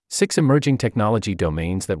6 emerging technology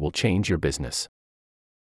domains that will change your business.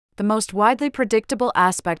 The most widely predictable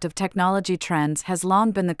aspect of technology trends has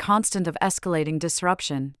long been the constant of escalating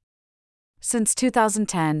disruption. Since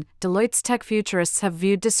 2010, Deloitte's tech futurists have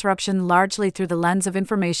viewed disruption largely through the lens of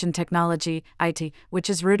information technology, IT, which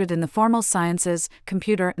is rooted in the formal sciences,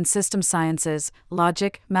 computer and system sciences,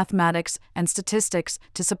 logic, mathematics, and statistics,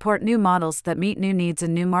 to support new models that meet new needs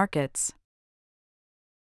in new markets.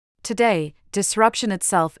 Today, disruption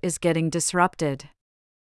itself is getting disrupted.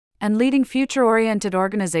 And leading future-oriented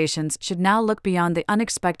organizations should now look beyond the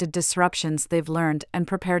unexpected disruptions they've learned and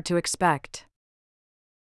prepared to expect.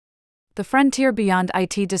 The frontier beyond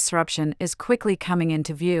IT disruption is quickly coming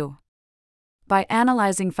into view. By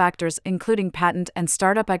analyzing factors including patent and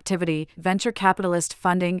startup activity, venture capitalist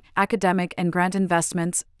funding, academic and grant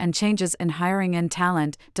investments, and changes in hiring and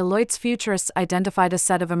talent, Deloitte's futurists identified a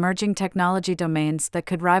set of emerging technology domains that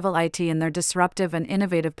could rival IT in their disruptive and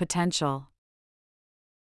innovative potential.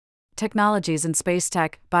 Technologies in space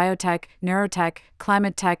tech, biotech, neurotech,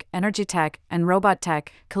 climate tech, energy tech, and robot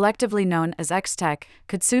tech, collectively known as X-Tech,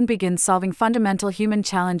 could soon begin solving fundamental human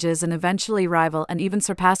challenges and eventually rival and even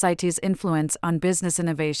surpass IT's influence on business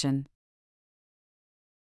innovation.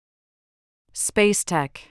 Space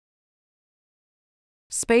tech.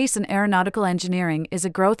 Space and aeronautical engineering is a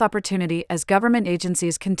growth opportunity as government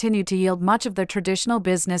agencies continue to yield much of their traditional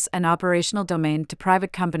business and operational domain to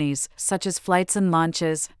private companies, such as flights and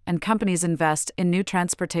launches, and companies invest in new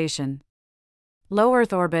transportation. Low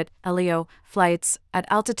Earth orbit, LEO, flights,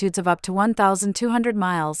 at altitudes of up to 1,200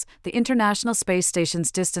 miles, the International Space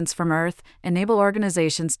Station's distance from Earth, enable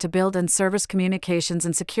organizations to build and service communications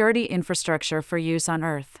and security infrastructure for use on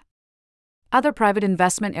Earth. Other private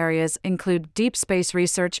investment areas include deep space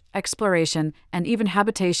research, exploration, and even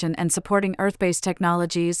habitation and supporting Earth-based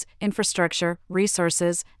technologies, infrastructure,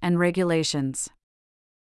 resources, and regulations.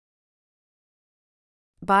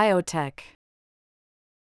 Biotech.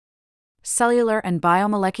 Cellular and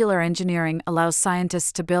biomolecular engineering allows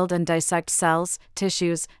scientists to build and dissect cells,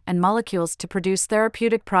 tissues, and molecules to produce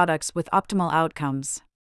therapeutic products with optimal outcomes.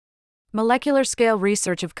 Molecular-scale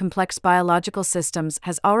research of complex biological systems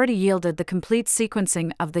has already yielded the complete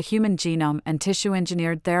sequencing of the human genome and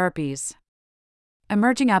tissue-engineered therapies.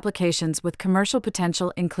 Emerging applications with commercial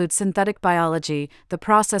potential include synthetic biology, the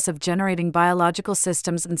process of generating biological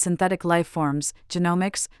systems and synthetic life forms,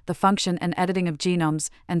 genomics, the function and editing of genomes,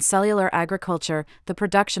 and cellular agriculture, the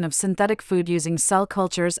production of synthetic food using cell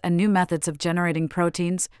cultures and new methods of generating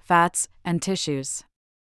proteins, fats, and tissues.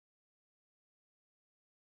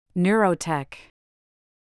 Neurotech.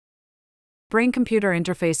 Brain-computer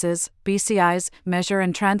interfaces, BCIs, measure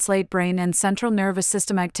and translate brain and central nervous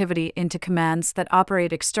system activity into commands that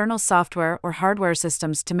operate external software or hardware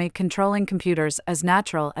systems to make controlling computers as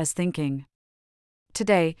natural as thinking.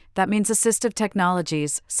 Today, that means assistive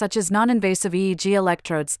technologies, such as non-invasive EEG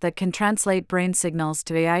electrodes that can translate brain signals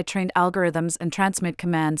to AI-trained algorithms and transmit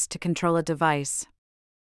commands to control a device.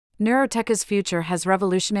 Neurotech's future has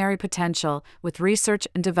revolutionary potential, with research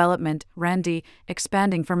and development (R&D)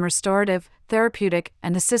 expanding from restorative, therapeutic,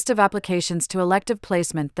 and assistive applications to elective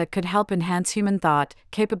placement that could help enhance human thought,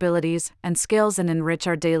 capabilities, and skills and enrich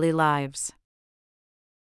our daily lives.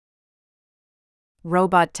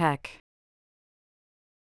 Robot tech.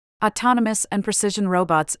 Autonomous and precision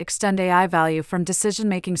robots extend AI value from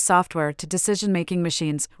decision-making software to decision-making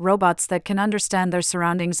machines, robots that can understand their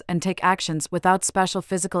surroundings and take actions without special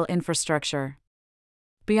physical infrastructure.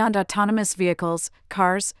 Beyond autonomous vehicles,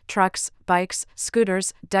 cars, trucks, bikes,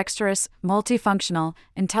 scooters, dexterous, multifunctional,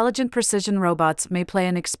 intelligent precision robots may play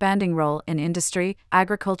an expanding role in industry,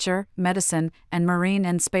 agriculture, medicine, and marine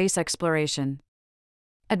and space exploration.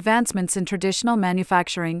 Advancements in traditional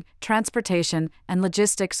manufacturing, transportation, and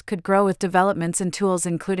logistics could grow with developments in tools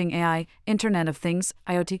including AI, Internet of Things,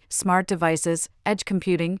 IoT, smart devices, edge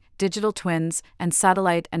computing, digital twins, and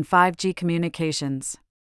satellite and 5G communications.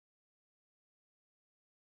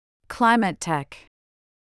 Climate tech.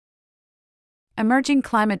 Emerging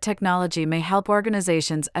climate technology may help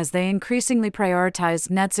organizations as they increasingly prioritize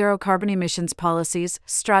net zero carbon emissions policies,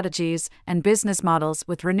 strategies, and business models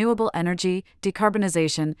with renewable energy,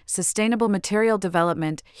 decarbonization, sustainable material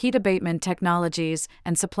development, heat abatement technologies,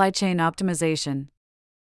 and supply chain optimization.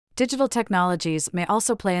 Digital technologies may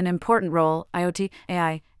also play an important role. IoT,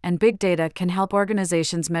 AI, and big data can help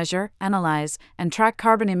organizations measure, analyze, and track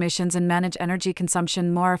carbon emissions and manage energy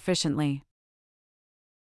consumption more efficiently.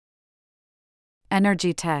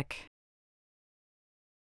 Energy tech.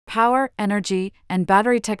 Power, energy, and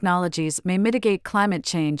battery technologies may mitigate climate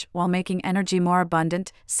change while making energy more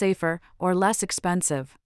abundant, safer, or less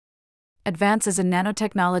expensive. Advances in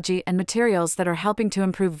nanotechnology and materials that are helping to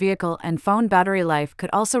improve vehicle and phone battery life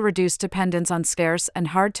could also reduce dependence on scarce and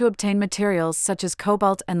hard-to-obtain materials such as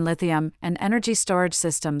cobalt and lithium, and energy storage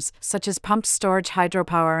systems, such as pumped storage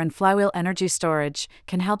hydropower and flywheel energy storage,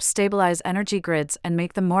 can help stabilize energy grids and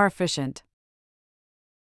make them more efficient.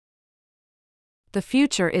 The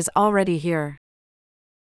future is already here.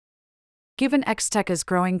 Given X-Tech's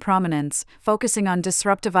growing prominence, focusing on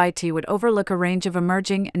disruptive IT would overlook a range of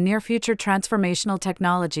emerging and near-future transformational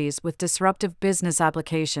technologies with disruptive business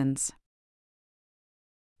applications.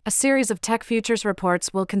 A series of Tech Futures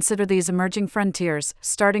reports will consider these emerging frontiers,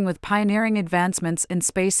 starting with pioneering advancements in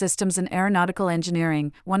space systems and aeronautical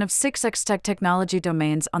engineering, one of 6 X-Tech technology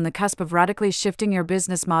domains on the cusp of radically shifting your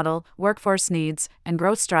business model, workforce needs, and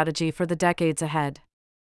growth strategy for the decades ahead.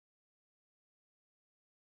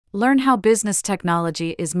 Learn how business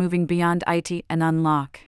technology is moving beyond IT and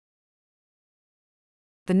unlock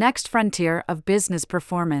the next frontier of business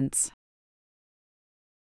performance.